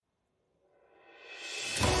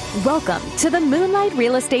Welcome to the Moonlight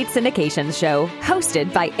Real Estate Syndication Show,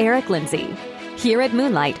 hosted by Eric Lindsay. Here at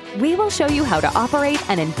Moonlight, we will show you how to operate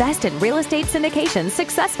and invest in real estate syndications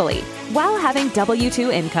successfully while having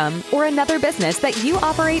W-2 income or another business that you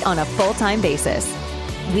operate on a full-time basis.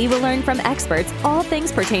 We will learn from experts all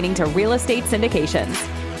things pertaining to real estate syndications.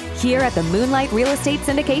 Here at the Moonlight Real Estate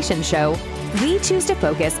Syndication Show, we choose to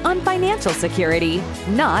focus on financial security,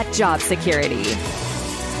 not job security.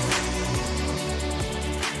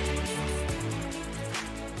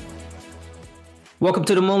 Welcome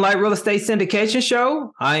to the Moonlight Real Estate Syndication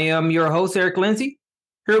Show. I am your host, Eric Lindsay.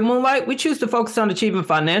 Here at Moonlight, we choose to focus on achieving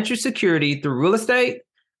financial security through real estate.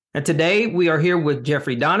 And today we are here with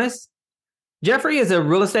Jeffrey Donis. Jeffrey is a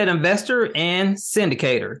real estate investor and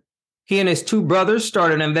syndicator. He and his two brothers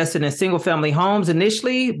started investing in single-family homes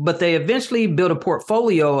initially, but they eventually built a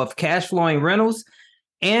portfolio of cash-flowing rentals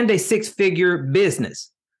and a six-figure business.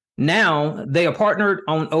 Now, they are partnered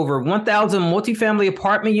on over 1,000 multifamily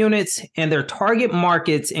apartment units, and their target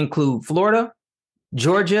markets include Florida,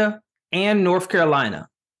 Georgia, and North Carolina.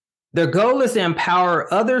 Their goal is to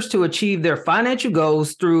empower others to achieve their financial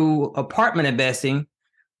goals through apartment investing.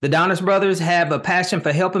 The Donis brothers have a passion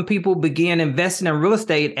for helping people begin investing in real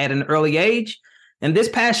estate at an early age, and this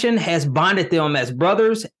passion has bonded them as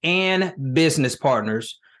brothers and business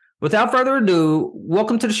partners. Without further ado,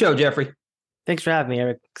 welcome to the show, Jeffrey. Thanks for having me,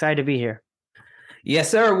 Eric. Excited to be here.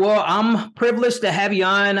 Yes, sir. Well, I'm privileged to have you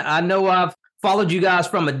on. I know I've followed you guys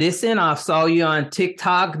from a distance. I saw you on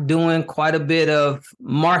TikTok doing quite a bit of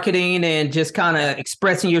marketing and just kind of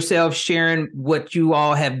expressing yourself, sharing what you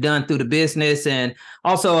all have done through the business. And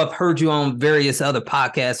also I've heard you on various other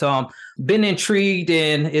podcasts. So I've been intrigued,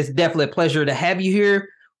 and it's definitely a pleasure to have you here.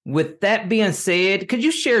 With that being said, could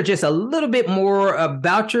you share just a little bit more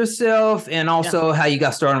about yourself and also how you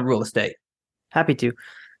got started in real estate? Happy to.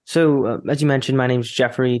 So, as you mentioned, my name is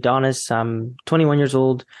Jeffrey Donis. I'm 21 years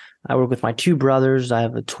old. I work with my two brothers. I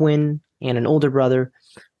have a twin and an older brother.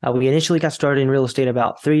 We initially got started in real estate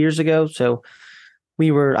about 3 years ago. So,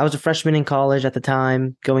 I was a freshman in college at the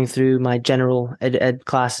time, going through my general ed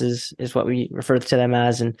classes is what we refer to them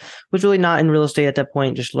as, and was really not in real estate at that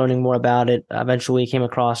point, just learning more about it. Eventually came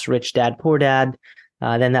across Rich Dad, Poor Dad.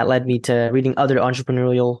 Then that led me to reading other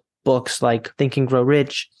entrepreneurial books like Think and Grow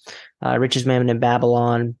Rich, Richest Man in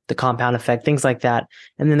Babylon, The Compound Effect, things like that.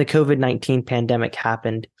 And then the COVID-19 pandemic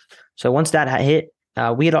happened. So once that hit,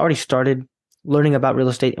 we had already started learning about real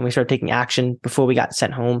estate, and we started taking action before we got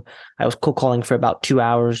sent home. I was cold calling for about 2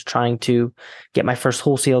 hours trying to get my first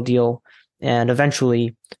wholesale deal. And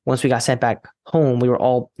eventually, once we got sent back home, we were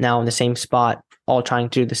all now in the same spot, all trying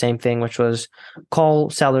to do the same thing, which was call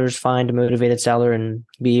sellers, find a motivated seller, and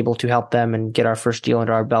be able to help them and get our first deal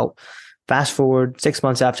under our belt. Fast forward 6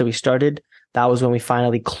 months after we started, that was when we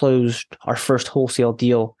finally closed our first wholesale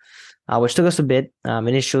deal, which took us a bit.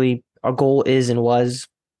 Initially, our goal is and was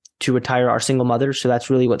to retire our single mother. So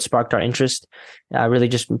that's really what sparked our interest, really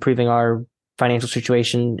just improving our financial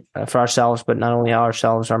situation for ourselves, but not only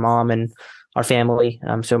ourselves, our mom and our family.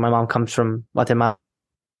 So my mom comes from Guatemala,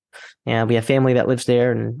 and we have family that lives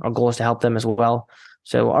there, and our goal is to help them as well.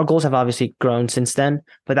 So our goals have obviously grown since then,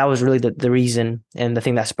 but that was really the reason and the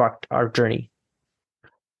thing that sparked our journey.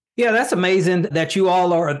 Yeah, that's amazing that you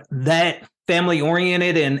all are that family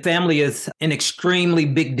oriented, and family is an extremely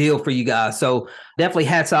big deal for you guys. So definitely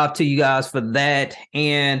hats off to you guys for that.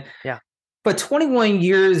 And for 21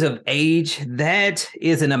 years of age, that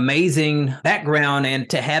is an amazing background. And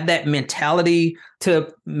to have that mentality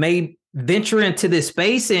to maybe venture into this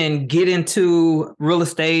space and get into real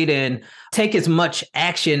estate and take as much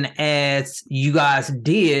action as you guys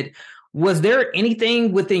did, was there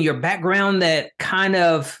anything within your background that kind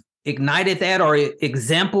of ignited that, or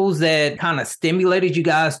examples that kind of stimulated you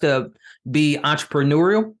guys to be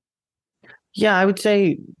entrepreneurial? Yeah, I would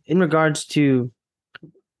say in regards to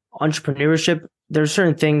entrepreneurship, there's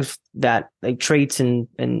certain things that, like traits and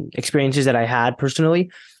experiences that I had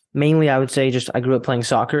personally. Mainly, I would say just I grew up playing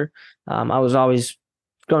soccer. I was always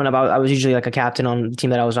growing up, I was usually like a captain on the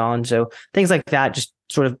team that I was on. So things like that, just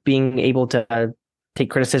sort of being able to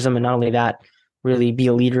take criticism, and not only that, really be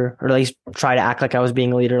a leader, or at least try to act like I was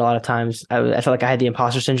being a leader. A lot of times I felt like I had the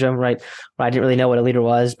imposter syndrome, right? Where I didn't really know what a leader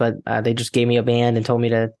was, but they just gave me a band and told me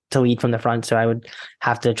to lead from the front. So I would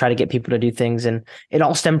have to try to get people to do things. And it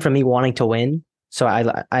all stemmed from me wanting to win. So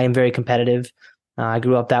I am very competitive. I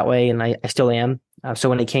grew up that way, and I still am. So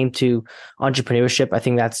when it came to entrepreneurship, I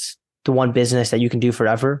think that's the one business that you can do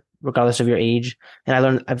forever, regardless of your age.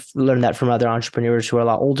 And I've learned that from other entrepreneurs who are a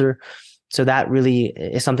lot older. So that really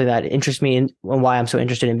is something that interests me, and why I'm so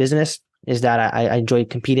interested in business is that I enjoy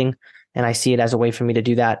competing, and I see it as a way for me to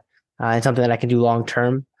do that, and something that I can do long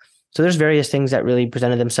term. So there's various things that really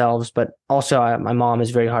presented themselves, but also my mom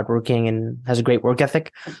is very hardworking and has a great work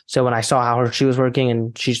ethic. So when I saw how she was working,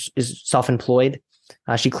 and she is self-employed,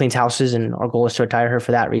 she cleans houses, and our goal is to retire her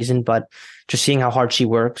for that reason. But just seeing how hard she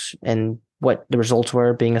works and what the results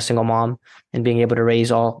were being a single mom and being able to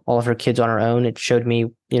raise all of her kids on her own, it showed me,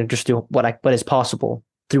 just through what is possible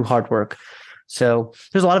through hard work. So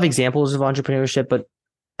there's a lot of examples of entrepreneurship, but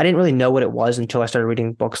I didn't really know what it was until I started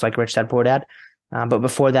reading books like Rich Dad Poor Dad. But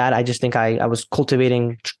before that, I just think I was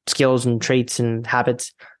cultivating skills and traits and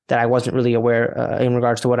habits that I wasn't really aware in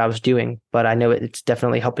regards to what I was doing. But I know it's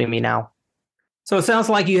definitely helping me now. So it sounds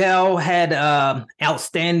like you have had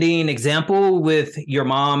outstanding example with your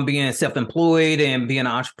mom being self-employed and being an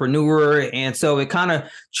entrepreneur. And so it kind of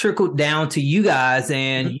trickled down to you guys,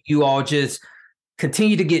 and you all just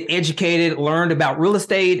continue to get educated, learned about real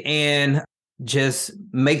estate, and just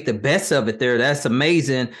make the best of it there. That's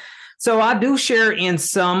amazing. So I do share in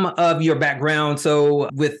some of your background. So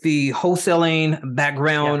with the wholesaling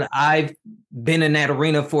background, I've been in that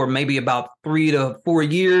arena for maybe about 3 to 4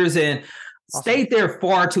 years and stayed there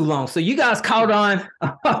far too long. So you guys caught on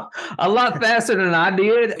a lot faster than I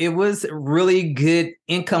did. It was really good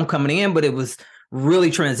income coming in, but it was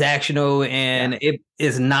really transactional, and it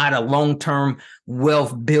is not a long-term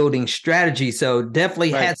wealth building strategy. So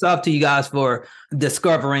definitely hats off to you guys for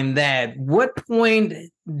discovering that. What point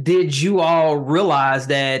did you all realize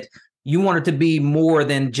that you wanted to be more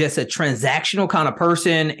than just a transactional kind of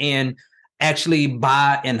person and actually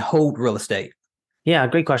buy and hold real estate? Yeah,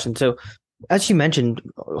 great question. So as you mentioned,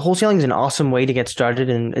 wholesaling is an awesome way to get started,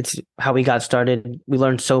 and it's how we got started. We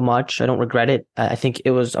learned so much. I don't regret it. I think it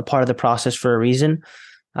was a part of the process for a reason.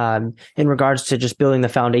 In regards to just building the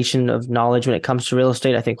foundation of knowledge when it comes to real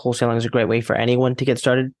estate, I think wholesaling is a great way for anyone to get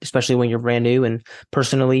started, especially when you're brand new. And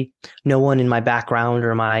personally, no one in my background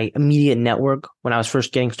or my immediate network when I was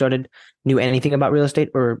first getting started knew anything about real estate,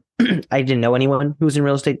 or I didn't know anyone who was in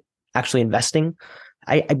real estate actually investing.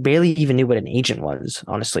 I barely even knew what an agent was,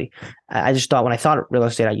 honestly. I just thought when I thought real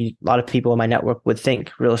estate, a lot of people in my network would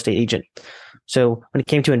think real estate agent. So when it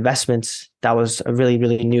came to investments, that was a really,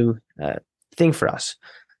 really new thing for us.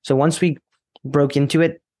 So once we broke into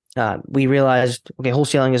it, we realized, okay,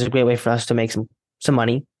 wholesaling is a great way for us to make some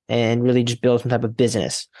money and really just build some type of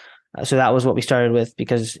business. So that was what we started with,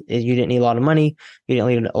 because you didn't need a lot of money. You didn't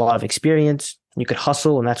need a lot of experience. You could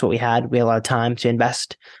hustle, and that's what we had. We had a lot of time to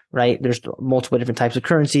invest, right? There's multiple different types of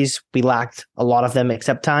currencies. We lacked a lot of them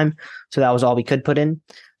except time. So that was all we could put in.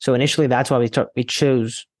 So initially, that's why we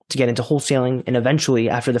chose to get into wholesaling. And eventually,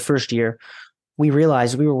 after the first year, we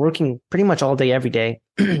realized we were working pretty much all day, every day,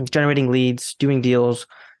 generating leads, doing deals.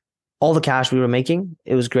 All the cash we were making,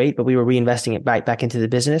 it was great, but we were reinvesting it back into the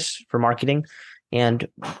business for marketing. And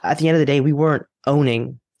at the end of the day, we weren't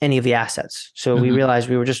owning any of the assets. So we realized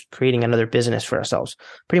we were just creating another business for ourselves,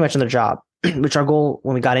 pretty much another job, which our goal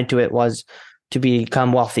when we got into it was to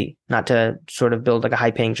become wealthy, not to sort of build like a high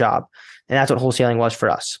paying job. And that's what wholesaling was for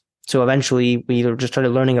us. So eventually we just started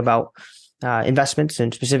learning about investments,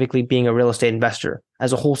 and specifically being a real estate investor.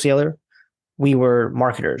 As a wholesaler, we were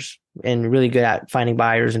marketers and really good at finding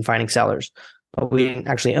buyers and finding sellers, but we didn't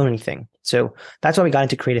actually own anything. So that's why we got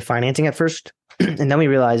into creative financing at first. And then we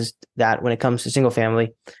realized that when it comes to single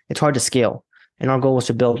family, it's hard to scale. And our goal was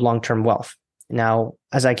to build long-term wealth. Now,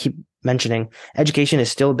 as I keep mentioning, education is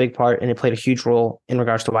still a big part, and it played a huge role in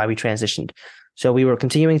regards to why we transitioned. So we were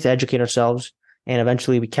continuing to educate ourselves, and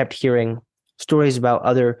eventually we kept hearing stories about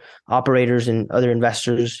other operators and other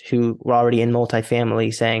investors who were already in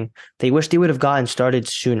multifamily saying they wish they would have gotten started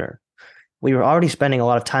sooner. We were already spending a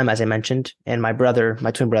lot of time, as I mentioned, and my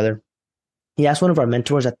twin brother, he asked one of our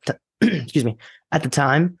mentors at the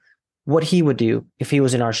time, what he would do if he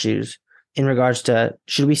was in our shoes in regards to,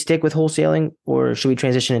 should we stick with wholesaling or should we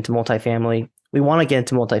transition into multifamily? We want to get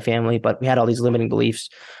into multifamily, but we had all these limiting beliefs,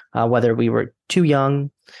 whether we were too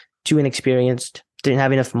young, too inexperienced, didn't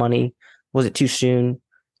have enough money, was it too soon?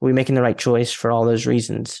 Were we making the right choice for all those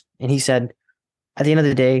reasons? And he said, at the end of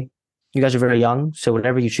the day, you guys are very young, so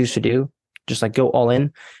whatever you choose to do, just like go all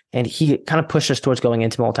in. And he kind of pushed us towards going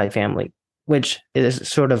into multifamily, which is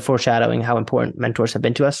sort of foreshadowing how important mentors have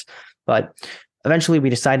been to us. But eventually we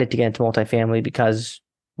decided to get into multifamily because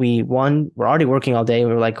we're already working all day. And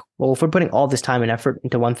we were like, well, if we're putting all this time and effort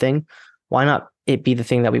into one thing, why not it be the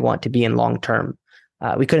thing that we want to be in long term?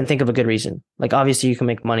 We couldn't think of a good reason. Like, obviously you can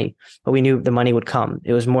make money, but we knew the money would come.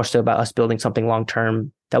 It was more so about us building something long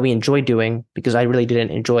term that we enjoy doing, because I really didn't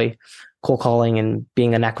enjoy cold calling and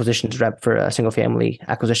being an acquisitions rep for a single family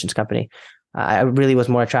acquisitions company. I really was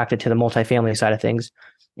more attracted to the multifamily side of things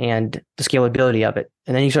and the scalability of it.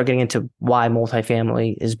 And then you start getting into why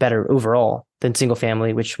multifamily is better overall than single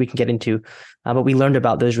family, which we can get into. But we learned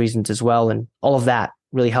about those reasons as well. And all of that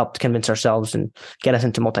really helped convince ourselves and get us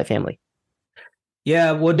into multifamily.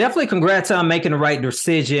 Yeah, well, definitely congrats on making the right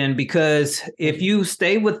decision, because if you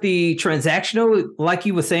stay with the transactional, like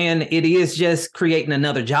you were saying, it is just creating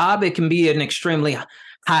another job. It can be an extremely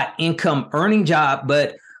high income earning job,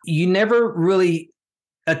 but you never really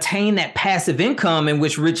attain that passive income in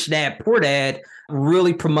which Rich Dad Poor Dad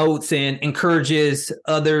really promotes and encourages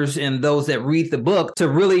others and those that read the book to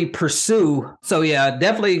really pursue. So yeah,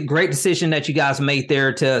 definitely great decision that you guys made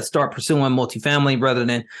there to start pursuing multifamily rather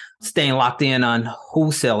than staying locked in on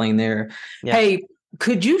wholesaling there. Yeah. Hey,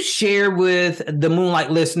 could you share with the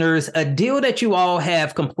Moonlight listeners a deal that you all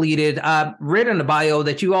have completed? I read in the bio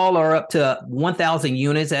that you all are up to 1,000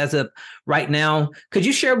 units as of right now. Could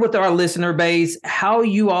you share with our listener base how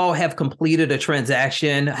you all have completed a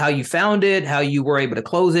transaction, how you found it, how you were able to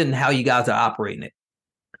close it, and how you guys are operating it?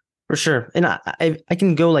 For sure. And I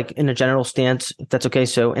can go like in a general stance, if that's okay.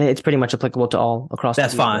 So, and it's pretty much applicable to all across.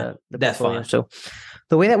 That's fine. That's fine. So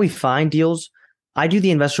the way that we find deals, I do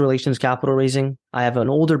the investor relations capital raising. I have an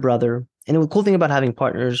older brother. And the cool thing about having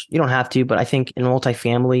partners, you don't have to, but I think in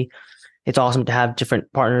multifamily, it's awesome to have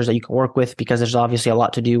different partners that you can work with, because there's obviously a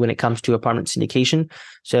lot to do when it comes to apartment syndication.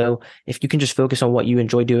 So if you can just focus on what you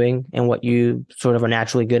enjoy doing and what you sort of are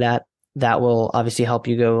naturally good at, that will obviously help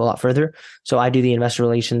you go a lot further. So I do the investor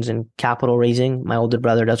relations and capital raising. My older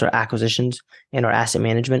brother does our acquisitions and our asset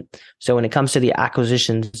management. So when it comes to the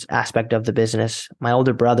acquisitions aspect of the business, my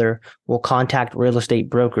older brother will contact real estate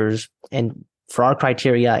brokers. And for our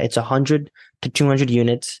criteria, it's 100 to 200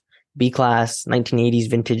 units, B-class, 1980s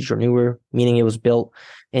vintage or newer, meaning it was built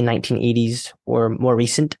in 1980s or more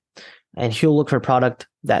recent. And he'll look for a product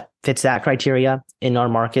that fits that criteria in our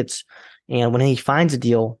markets. And when he finds a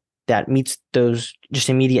deal that meets those just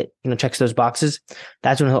immediate, checks those boxes,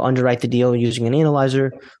 that's when he'll underwrite the deal using an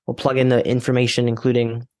analyzer. We'll plug in the information,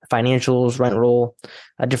 including financials, rent roll,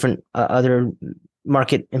 different other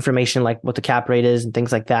market information like what the cap rate is and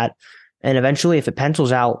things like that. And eventually, if it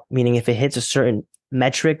pencils out, meaning if it hits a certain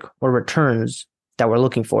metric or returns that we're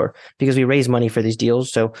looking for, because we raise money for these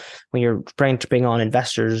deals. So when you're trying to bring on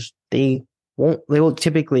investors, they will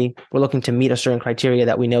typically, we're looking to meet a certain criteria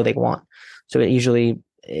that we know they want. So it usually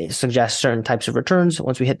suggests certain types of returns.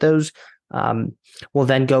 Once we hit those, we'll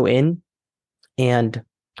then go in and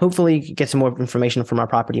hopefully get some more information from our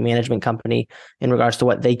property management company in regards to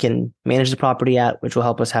what they can manage the property at, which will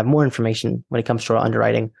help us have more information when it comes to our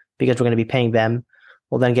underwriting, because we're going to be paying them.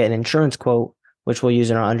 We'll then get an insurance quote, which we'll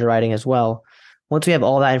use in our underwriting as well. Once we have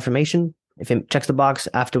all that information, if it checks the box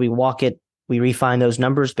after we walk it, we refine those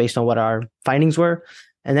numbers based on what our findings were,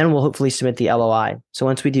 and then we'll hopefully submit the LOI. So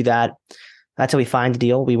once we do that, that's how we find the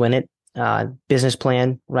deal. We win it. Business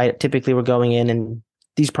plan, right? Typically, we're going in, and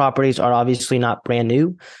these properties are obviously not brand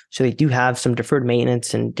new. So they do have some deferred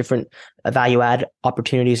maintenance and different value add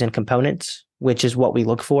opportunities and components, which is what we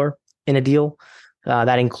look for in a deal.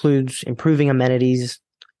 That includes improving amenities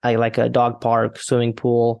like a dog park, swimming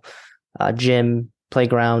pool, gym,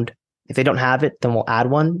 playground. If they don't have it, then we'll add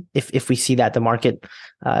one if we see that the market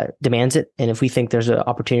demands it. And if we think there's an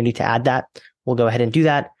opportunity to add that, we'll go ahead and do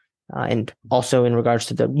that. And also in regards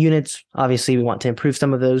to the units, obviously we want to improve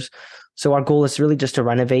some of those. So our goal is really just to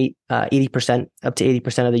renovate 80% up to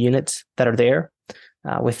 80% of the units that are there,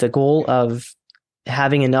 with the goal of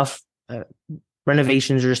having enough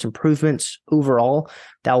renovations or just improvements overall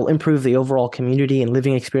that will improve the overall community and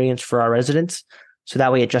living experience for our residents. So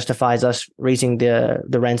that way it justifies us raising the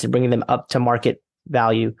rents and bringing them up to market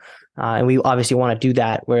value. And we obviously want to do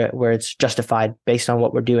that where it's justified based on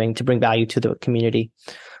what we're doing to bring value to the community.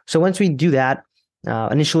 So once we do that,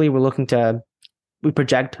 initially we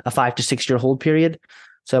project a 5 to 6 year hold period.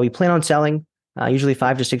 So we plan on selling usually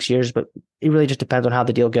 5 to 6 years, but it really just depends on how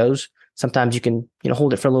the deal goes. Sometimes you can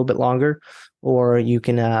hold it for a little bit longer, or you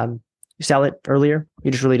can sell it earlier.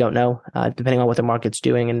 You just really don't know, depending on what the market's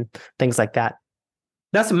doing and things like that.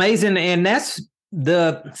 That's amazing. And that's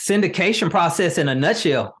the syndication process in a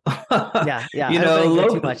nutshell. Yeah. I don't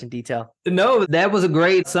go too much in detail. No, that was a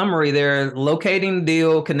great summary there. Locating the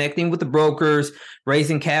deal, connecting with the brokers,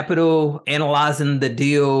 raising capital, analyzing the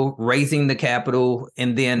deal, raising the capital,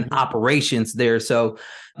 and then operations there. So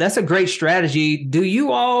that's a great strategy. Do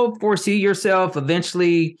you all foresee yourself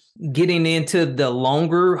eventually getting into the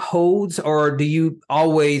longer holds, or do you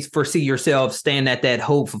always foresee yourself staying at that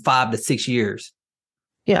hold for 5 to 6 years?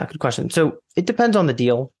 Yeah, good question. So it depends on the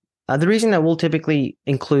deal. The reason that we'll typically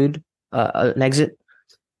include an exit,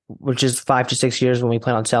 which is 5 to 6 years when we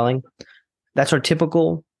plan on selling, that's our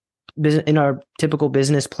typical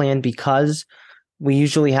business plan, because we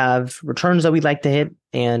usually have returns that we'd like to hit.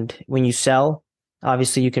 And when you sell,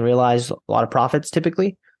 obviously you can realize a lot of profits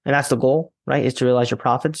typically. And that's the goal, right? Is to realize your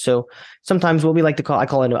profits. So sometimes what we like to I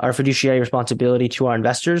call it our fiduciary responsibility to our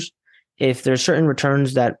investors. If there's certain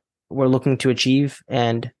returns that we're looking to achieve,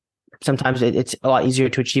 and sometimes it's a lot easier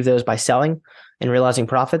to achieve those by selling and realizing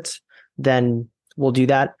profits, then we'll do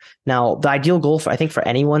that. Now, the ideal goal for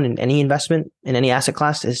anyone in any investment in any asset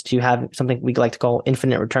class is to have something we like to call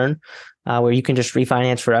infinite return, where you can just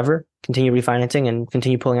refinance forever, continue refinancing and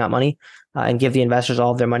continue pulling out money, and give the investors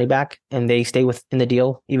all of their money back, and they stay within the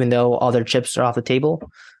deal, even though all their chips are off the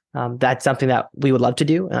table. That's something that we would love to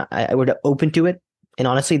do. I would open to it. And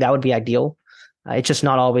honestly, that would be ideal. It's just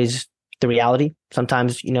not always the reality.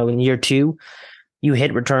 Sometimes, in year 2, you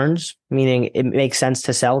hit returns, meaning it makes sense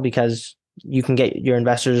to sell because you can get your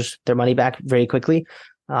investors their money back very quickly.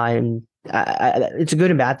 It's a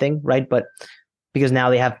good and bad thing, right? But because now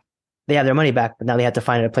they have their money back, but now they have to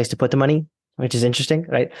find a place to put the money, which is interesting,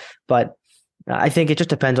 right? But I think it just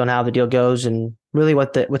depends on how the deal goes and really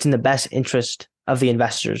what's in the best interest of the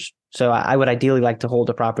investors. So I would ideally like to hold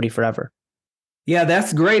a property forever. Yeah,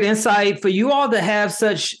 that's great insight for you all to have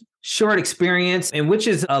such short experience, and which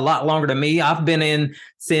is a lot longer than me. I've been in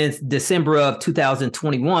since December of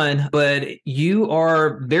 2021, but you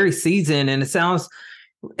are very seasoned, and it sounds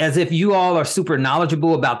as if you all are super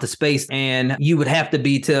knowledgeable about the space, and you would have to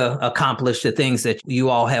be to accomplish the things that you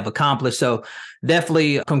all have accomplished. So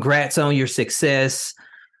definitely congrats on your success.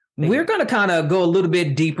 We're going to kind of go a little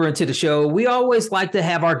bit deeper into the show. We always like to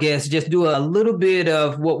have our guests just do a little bit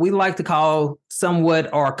of what we like to call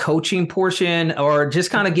somewhat our coaching portion, or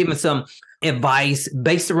just kind of giving some advice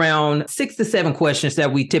based around 6 to 7 questions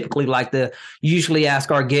that we typically like to usually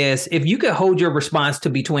ask our guests. If you could hold your response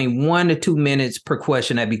to between 1 to 2 minutes per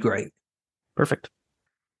question, that'd be great. Perfect.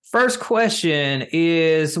 First question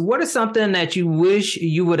is, what is something that you wish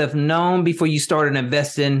you would have known before you started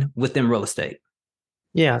investing within real estate?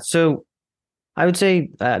 Yeah. So I would say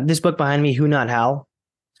this book behind me, Who Not How,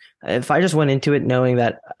 if I just went into it knowing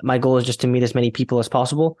that my goal is just to meet as many people as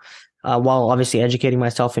possible, while obviously educating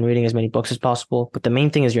myself and reading as many books as possible. But the main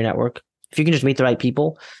thing is your network. If you can just meet the right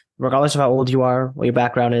people, regardless of how old you are, what your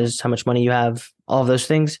background is, how much money you have, all of those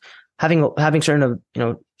things, having certain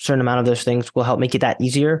amount of those things will help make it that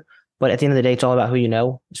easier. But at the end of the day, it's all about who you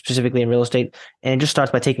know, specifically in real estate. And it just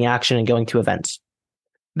starts by taking action and going to events.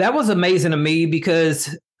 That was amazing to me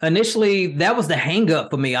because initially that was the hang up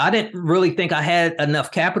for me. I didn't really think I had enough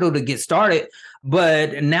capital to get started.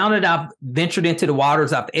 But now that I've ventured into the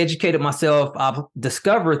waters, I've educated myself, I've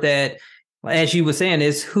discovered that, as you were saying,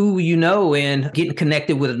 is who you know and getting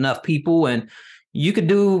connected with enough people. And you could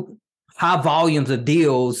do high volumes of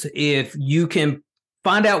deals if you can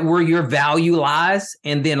find out where your value lies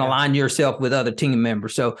and then align yourself with other team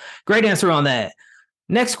members. So great answer on that.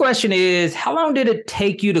 Next question is, how long did it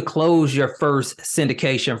take you to close your first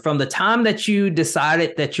syndication? From the time that you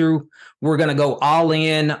decided that you were going to go all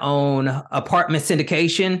in on apartment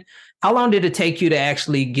syndication, how long did it take you to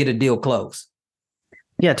actually get a deal closed?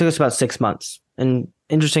 Yeah, it took us about 6 months. And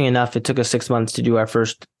interesting enough, it took us 6 months to do our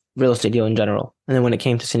first real estate deal in general. And then when it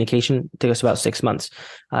came to syndication, it took us about 6 months.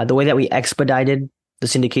 The way that we expedited the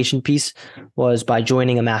syndication piece was by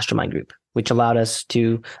joining a mastermind group, which allowed us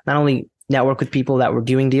to not only network with people that were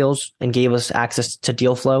doing deals and gave us access to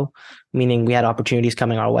deal flow, meaning we had opportunities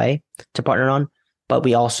coming our way to partner on, but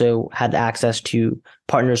we also had access to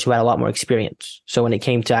partners who had a lot more experience. So when it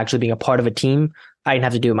came to actually being a part of a team, I didn't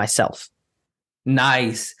have to do it myself.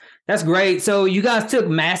 Nice. That's great. So you guys took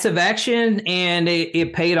massive action and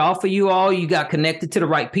it paid off for you all. You got connected to the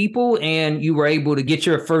right people and you were able to get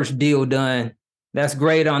your first deal done. That's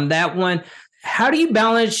great on that one. How do you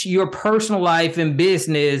balance your personal life and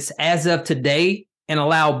business as of today and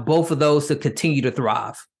allow both of those to continue to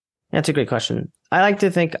thrive? That's a great question. I like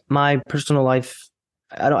to think my personal life,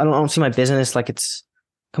 I don't see my business like it's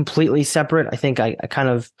completely separate. I think I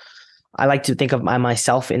like to think of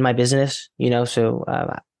myself in my business,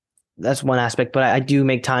 so that's one aspect, but I do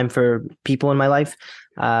make time for people in my life.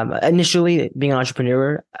 Initially being an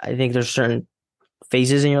entrepreneur, I think there's certain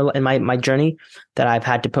phases in my journey that I've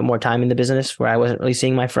had to put more time in the business where I wasn't really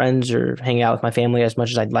seeing my friends or hanging out with my family as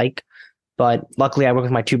much as I'd like. But luckily I work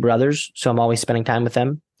with my 2 brothers, so I'm always spending time with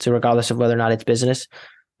them. So regardless of whether or not it's business,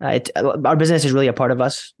 our business is really a part of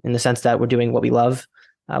us in the sense that we're doing what we love.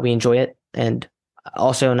 We enjoy it. And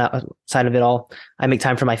also on that side of it all, I make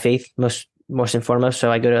time for my faith most and foremost.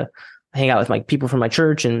 So I go to hang out with my people from my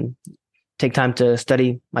church and take time to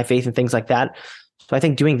study my faith and things like that. So I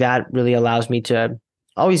think doing that really allows me to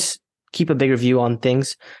always keep a bigger view on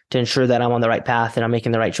things to ensure that I'm on the right path and I'm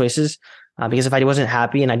making the right choices. Because if I wasn't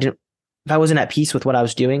happy and I didn't if I wasn't at peace with what I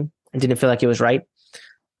was doing and didn't feel like it was right,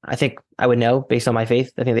 I think I would know based on my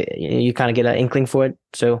faith. I think that you kind of get an inkling for it.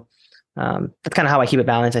 So that's kind of how I keep it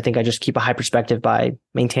balanced. I think I just keep a high perspective by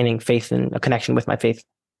maintaining faith and a connection with my faith.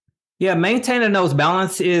 Yeah, maintaining those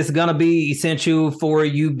balance is going to be essential for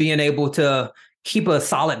you being able to keep a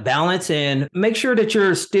solid balance and make sure that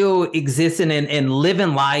you're still existing and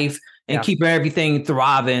living life and keeping everything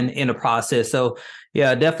thriving in the process. So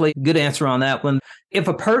yeah, definitely good answer on that one. If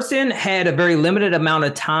a person had a very limited amount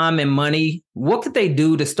of time and money, what could they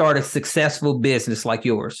do to start a successful business like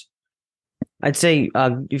yours? I'd say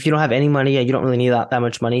if you don't have any money, you don't really need that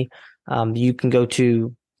much money. You can go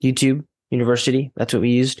to YouTube University. That's what we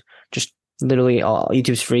used. Just literally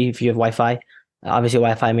YouTube's free if you have Wi-Fi. Obviously,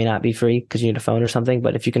 Wi-Fi may not be free because you need a phone or something,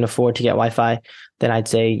 but if you can afford to get Wi-Fi, then I'd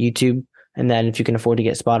say YouTube. And then if you can afford to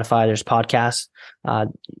get Spotify, there's podcasts.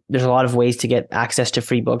 There's a lot of ways to get access to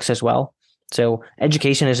free books as well. So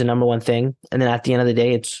education is the number one thing. And then at the end of the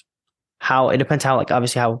day, it depends how, like,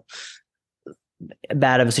 obviously how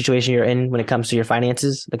bad of a situation you're in when it comes to your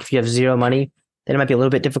finances. Like if you have zero money, then it might be a little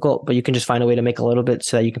bit difficult, but you can just find a way to make a little bit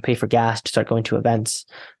so that you can pay for gas to start going to events,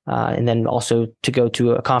 and then also to go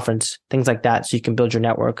to a conference, things like that, so you can build your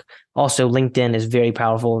network. Also, LinkedIn is very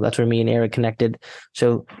powerful. That's where me and Eric connected.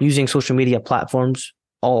 So using social media platforms,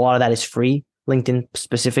 a lot of that is free. LinkedIn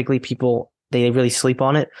specifically, people, they really sleep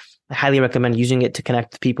on it. I highly recommend using it to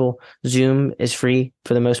connect with people. Zoom is free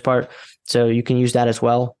for the most part. So you can use that as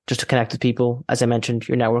well, just to connect with people. As I mentioned,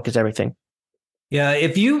 your network is everything. Yeah,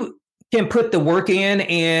 if you can put the work in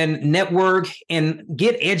and network and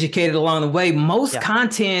get educated along the way, most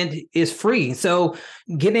content is free. So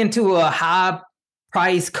get into a high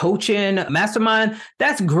price coaching mastermind.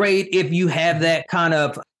 That's great if you have that kind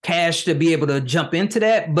of cash to be able to jump into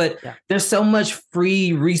that. But there's so much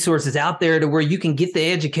free resources out there to where you can get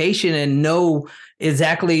the education and know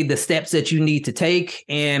exactly the steps that you need to take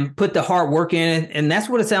and put the hard work in. And that's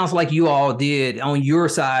what it sounds like you all did on your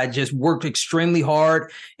side, just worked extremely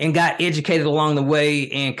hard and got educated along the way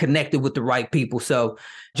and connected with the right people. So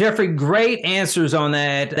Jeffrey, great answers on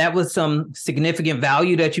that. That was some significant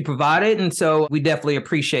value that you provided. And so we definitely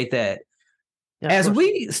appreciate that. As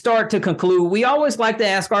we start to conclude, we always like to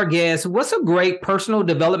ask our guests, what's a great personal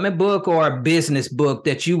development book or a business book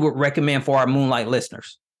that you would recommend for our Moonlight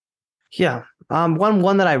listeners? Yeah.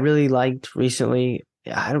 One that I really liked recently,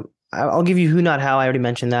 I'll give you Who Not How. I already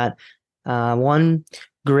mentioned that. One,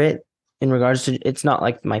 Grit, in regards to, it's not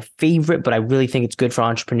like my favorite, but I really think it's good for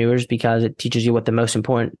entrepreneurs because it teaches you what the most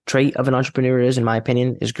important trait of an entrepreneur is, in my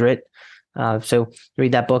opinion, is grit. So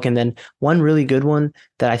read that book. And then one really good one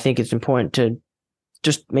that I think it's important to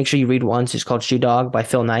just make sure you read once is called Shoe Dog by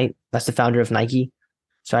Phil Knight. That's the founder of Nike.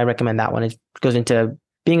 So I recommend that one. It goes into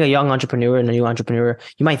being a young entrepreneur and a new entrepreneur.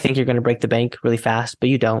 You might think you're going to break the bank really fast, but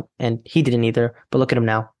you don't. And he didn't either. But look at him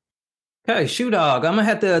now. Okay, Shoe Dog. I'm going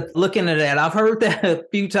to have to look into that. I've heard that a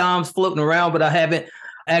few times floating around, but I haven't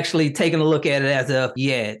actually taken a look at it as of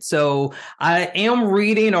yet. So I am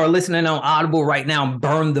reading or listening on Audible right now,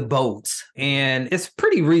 Burn the Boats. And it's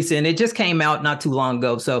pretty recent. It just came out not too long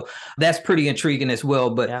ago. So that's pretty intriguing as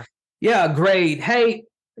well. But yeah, great. Hey,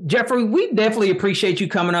 Jeffrey, we definitely appreciate you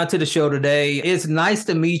coming on to the show today. It's nice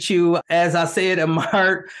to meet you. As I said,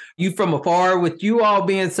 admired you from afar, with you all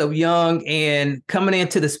being so young and coming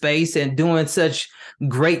into the space and doing such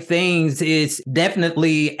great things. It's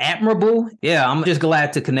definitely admirable. Yeah, I'm just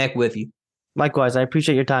glad to connect with you. Likewise, I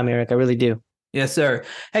appreciate your time, Eric. I really do. Yes, sir.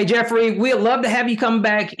 Hey, Jeffrey, we'd love to have you come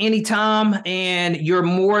back anytime, and you're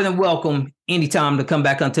more than welcome anytime to come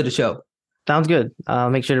back onto the show. Sounds good. I'll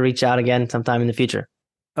make sure to reach out again sometime in the future.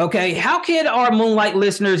 Okay. How can our Moonlight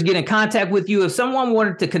listeners get in contact with you? If someone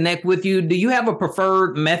wanted to connect with you, do you have a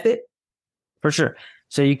preferred method? For sure.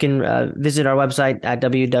 So you can visit our website at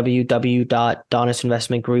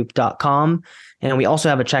www.donisinvestmentgroup.com. And we also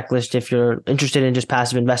have a checklist if you're interested in just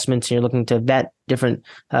passive investments and you're looking to vet different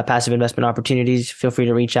passive investment opportunities. Feel free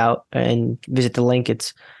to reach out and visit the link.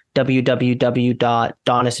 It's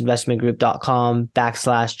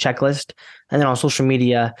www.donisinvestmentgroup.com/checklist. And then on social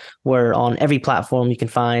media, we're on every platform you can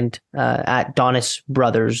find at Donis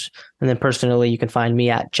Brothers. And then personally, you can find me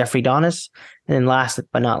at Jeffrey Donis. And then last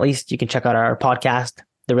but not least, you can check out our podcast,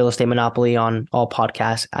 The Real Estate Monopoly, on all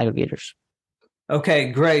podcast aggregators.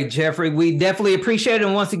 Okay, great, Jeffrey. We definitely appreciate it.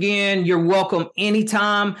 And once again, you're welcome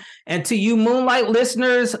anytime. And to you Moonlight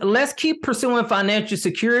listeners, let's keep pursuing financial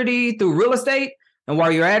security through real estate. And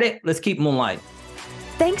while you're at it, let's keep Moonlight.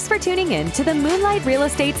 Thanks for tuning in to the Moonlight Real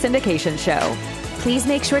Estate Syndication Show. Please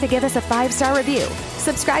make sure to give us a 5-star review,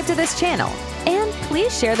 subscribe to this channel, and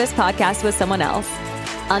please share this podcast with someone else.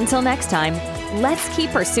 Until next time, Let's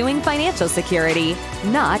keep pursuing financial security,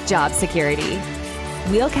 not job security.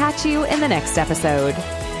 We'll catch you in the next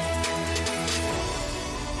episode.